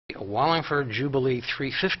the Wallingford Jubilee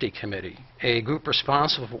 350 Committee, a group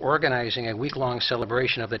responsible for organizing a week-long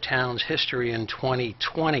celebration of the town's history in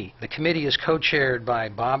 2020. The committee is co-chaired by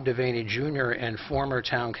Bob Devaney Jr. and former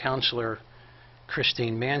town councilor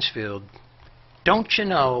Christine Mansfield. Don't you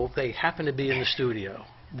know they happen to be in the studio?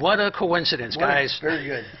 What a coincidence, guys. Very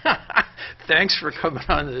good. Thanks for coming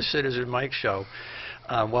on to the Citizen Mike Show.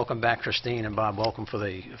 Welcome back, Christine, and Bob, welcome for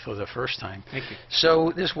the first time. Thank you.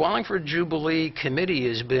 So this Wallingford Jubilee Committee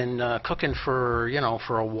has been cooking for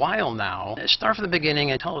a while now. Let's start from the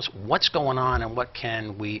beginning and tell us what's going on and what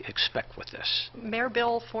can we expect with this. Mayor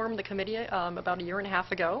Bill formed the committee about a year and a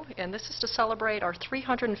half ago, and this is to celebrate our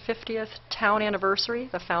 350th town anniversary.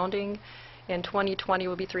 The founding in 2020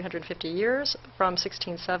 will be 350 years from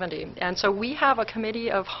 1670. And so we have a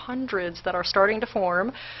committee of hundreds that are starting to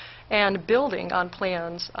form and building on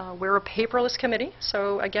plans. We're a paperless committee,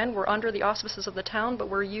 so again, we're under the auspices of the town, but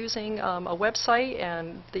we're using a website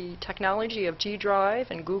and the technology of G Drive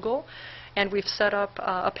and Google, and we've set up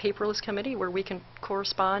a paperless committee where we can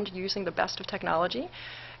correspond using the best of technology.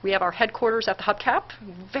 We have our headquarters at the Hubcap.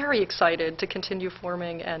 Very excited to continue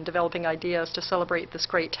forming and developing ideas to celebrate this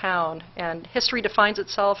great town. And history defines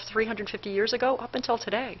itself 350 years ago up until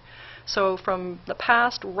today. So from the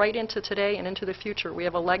past right into today and into the future, we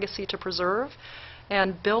have a legacy to preserve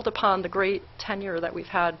and build upon the great tenure that we've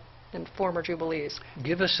had in former Jubilees.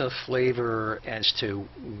 Give us a flavor as to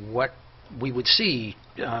what we would see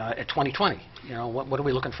at 2020. You know, what are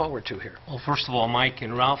we looking forward to here? Well, first of all, Mike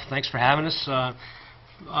and Ralph, thanks for having us.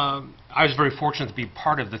 I was very fortunate to be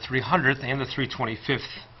part of the 300th and the 325th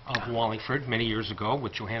of Wallingford many years ago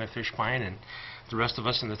with Johanna Fishbein and the rest of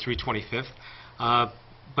us in the 325th.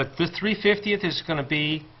 But the 350th is going to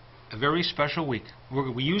be a very special week.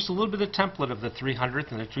 We used a little bit of the template of the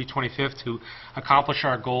 300th and the 325th to accomplish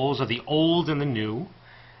our goals of the old and the new,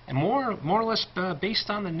 and more or less based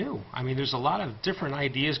on the new. I mean, there's a lot of different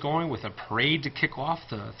ideas going with a parade to kick off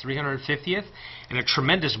the 350th and a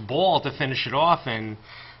tremendous ball to finish it off, and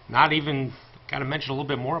not even got to mention a little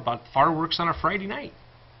bit more about fireworks on a Friday night,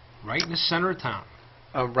 right in the center of town.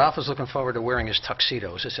 Ralph is looking forward to wearing his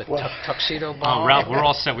tuxedo. Is this a tuxedo ball? Oh, Ralph, we're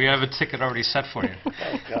all set. We have a ticket already set for you.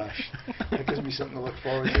 Oh, gosh. That gives me something to look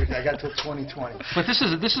forward to. I got till 2020. But this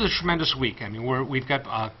is a tremendous week. I mean, we've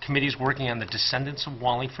got committees working on the descendants of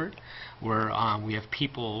Wallingford, where we have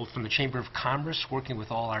people from the Chamber of Commerce working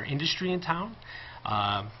with all our industry in town.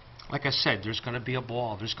 Like I said, there's going to be a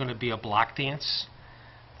ball. There's going to be a block dance.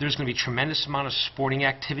 There's going to be a tremendous amount of sporting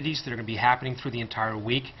activities that are going to be happening through the entire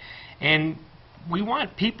week. And we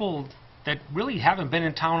want people that really haven't been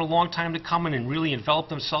in town a long time to come in and really envelop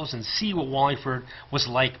themselves and see what Wallingford was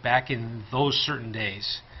like back in those certain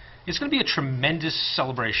days. It's going to be a tremendous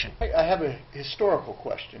celebration. I have a historical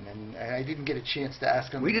question, and I didn't get a chance to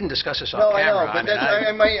ask him. We didn't discuss this off camera.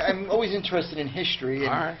 No, but I'm always interested in history,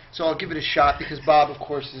 and so I'll give it a shot because Bob, of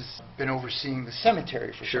course, has been overseeing the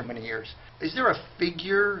cemetery for so many years. Is there a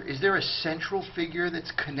figure, is there a central figure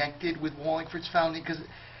that's connected with Wallingford's founding? Because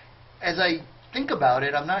as I think about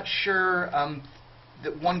it, I'm not sure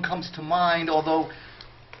that one comes to mind, although,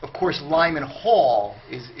 of course, Lyman Hall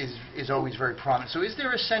is always very prominent. So is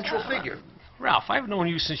there a central figure? Ralph, I've known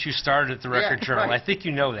you since you started at the Record Journal. Right. I think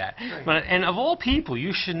you know that. Right. But, and of all people,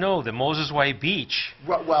 you should know that Moses White Beach...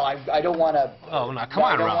 Well, I don't want to... Oh, no, come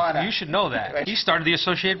on, Ralph. You should know that. Right. He started the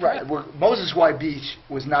Associated Press. Right. Moses White Beach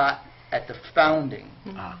was not at the founding,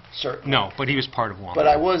 certainly. No, but he was part of one. But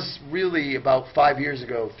I was really, about 5 years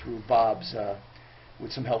ago, through Bob's,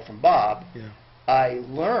 with some help from Bob, I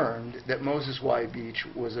learned that Moses Y. Beach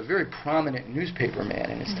was a very prominent newspaper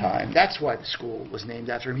man in his time. That's why the school was named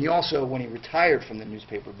after him. He also, when he retired from the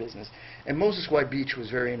newspaper business, and Moses Y. Beach was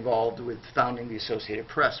very involved with founding the Associated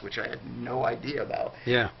Press, which I had no idea about.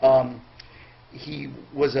 Yeah. He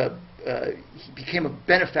was he became a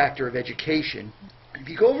benefactor of education. If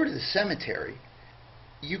you go over to the cemetery,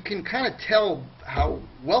 you can kind of tell how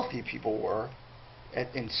wealthy people were,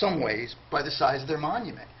 in some ways, by the size of their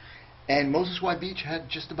monument. And Moses Y. Beach had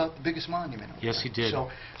just about the biggest monument. Yes, he did.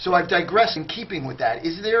 So I've digressed in keeping with that.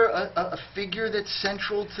 Is there a figure that's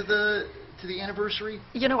central to the anniversary?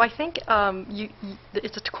 You know, I think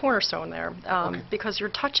it's a cornerstone there because you're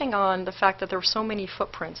touching on the fact that there are so many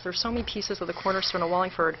footprints, there's so many pieces of the cornerstone of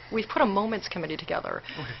Wallingford. We've put a moments committee together,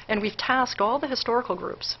 and we've tasked all the historical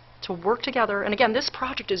groups to work together. And again, this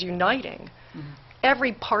project is uniting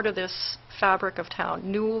every part of this fabric of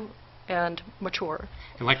town, new and mature.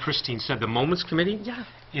 And like Christine said, the Moments Committee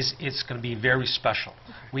it's going to be very special.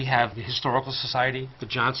 We have the Historical Society, the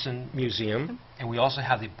Johnson Museum, and we also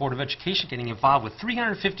have the Board of Education getting involved with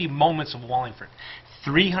 350 moments of Wallingford.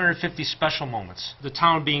 350 special moments. The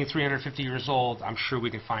town being 350 years old, I'm sure we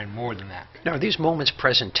can find more than that. Now, are these moments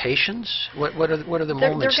presentations? What are the moments?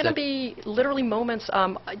 They're going to be literally moments,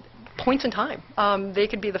 points in time. They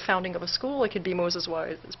could be the founding of a school. It could be Moses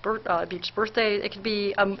Beach's birthday. It could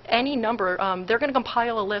be any number. They're going to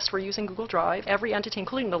compile a list. We're using Google Drive. Every entity,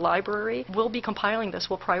 including the library, will be compiling this.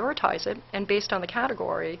 We'll prioritize it, and based on the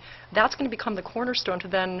category, that's going to become the cornerstone to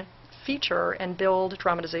then feature and build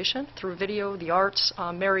dramatization through video, the arts.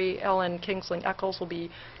 Mary Ellen Kingsling Eccles will be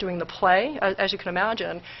doing the play, as you can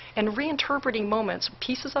imagine, and reinterpreting moments,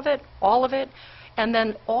 pieces of it, all of it, and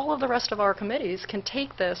then all of the rest of our committees can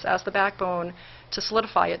take this as the backbone to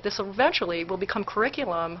solidify it. This eventually will become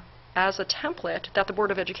curriculum as a template that the Board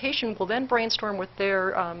of Education will then brainstorm with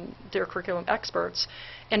their curriculum experts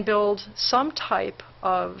and build some type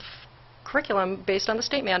of curriculum based on the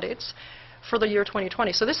state mandates for the year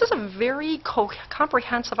 2020. So this is a very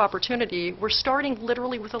comprehensive opportunity. We're starting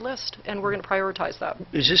literally with a list, and we're going to prioritize that.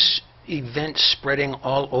 Is this event spreading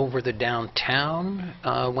all over the downtown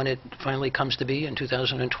when it finally comes to be in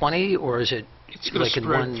 2020, or is it It's going to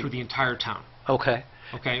spread through the entire town. Okay.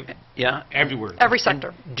 Okay? Yeah? Everywhere. Every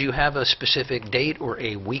sector. And do you have a specific date or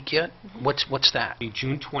a week yet? What's that?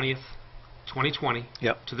 June 20th, 2020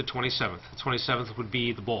 Yep. to the 27th. The 27th would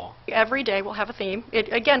be the ball. Every day we'll have a theme.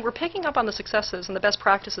 Again, we're picking up on the successes and the best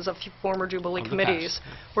practices of former Jubilee committees,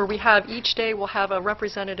 where we have each day we'll have a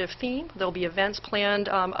representative theme. There'll be events planned.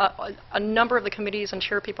 A number of the committees and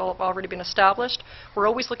chair people have already been established. We're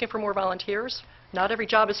always looking for more volunteers. Not every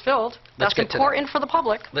job is filled. That's important for the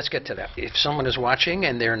public. Let's get to that. If someone is watching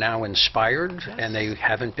and they're now inspired and they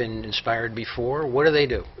haven't been inspired before, what do they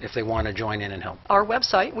do if they want to join in and help? Our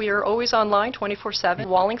website, we are always online 24/7,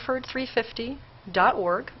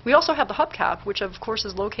 Wallingford350.org. We also have the hubcap, which of course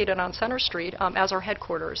is located on Center Street as our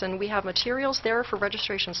headquarters, and we have materials there for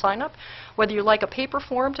registration sign-up. Whether you like a paper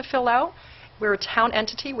form to fill out, we're a town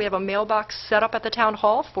entity. We have a mailbox set up at the town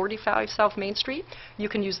hall, 45 South Main Street. You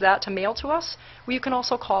can use that to mail to us. You can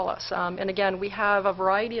also call us. And again, we have a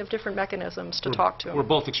variety of different mechanisms to talk to. We're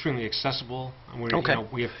both extremely accessible, and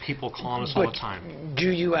we have people calling us all the time.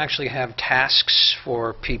 Do you actually have tasks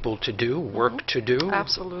for people to do, work to do?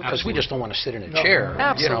 Absolutely. Because we just don't want to sit in a chair.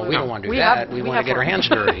 Absolutely. We don't want to do that. We want to get our hands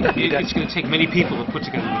dirty. It's going to take many people to put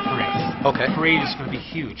together the parade. Okay. The parade is going to be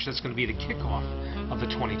huge. That's going to be the kickoff of the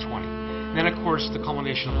 2020. And then, of course, the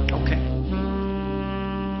culmination of the Okay.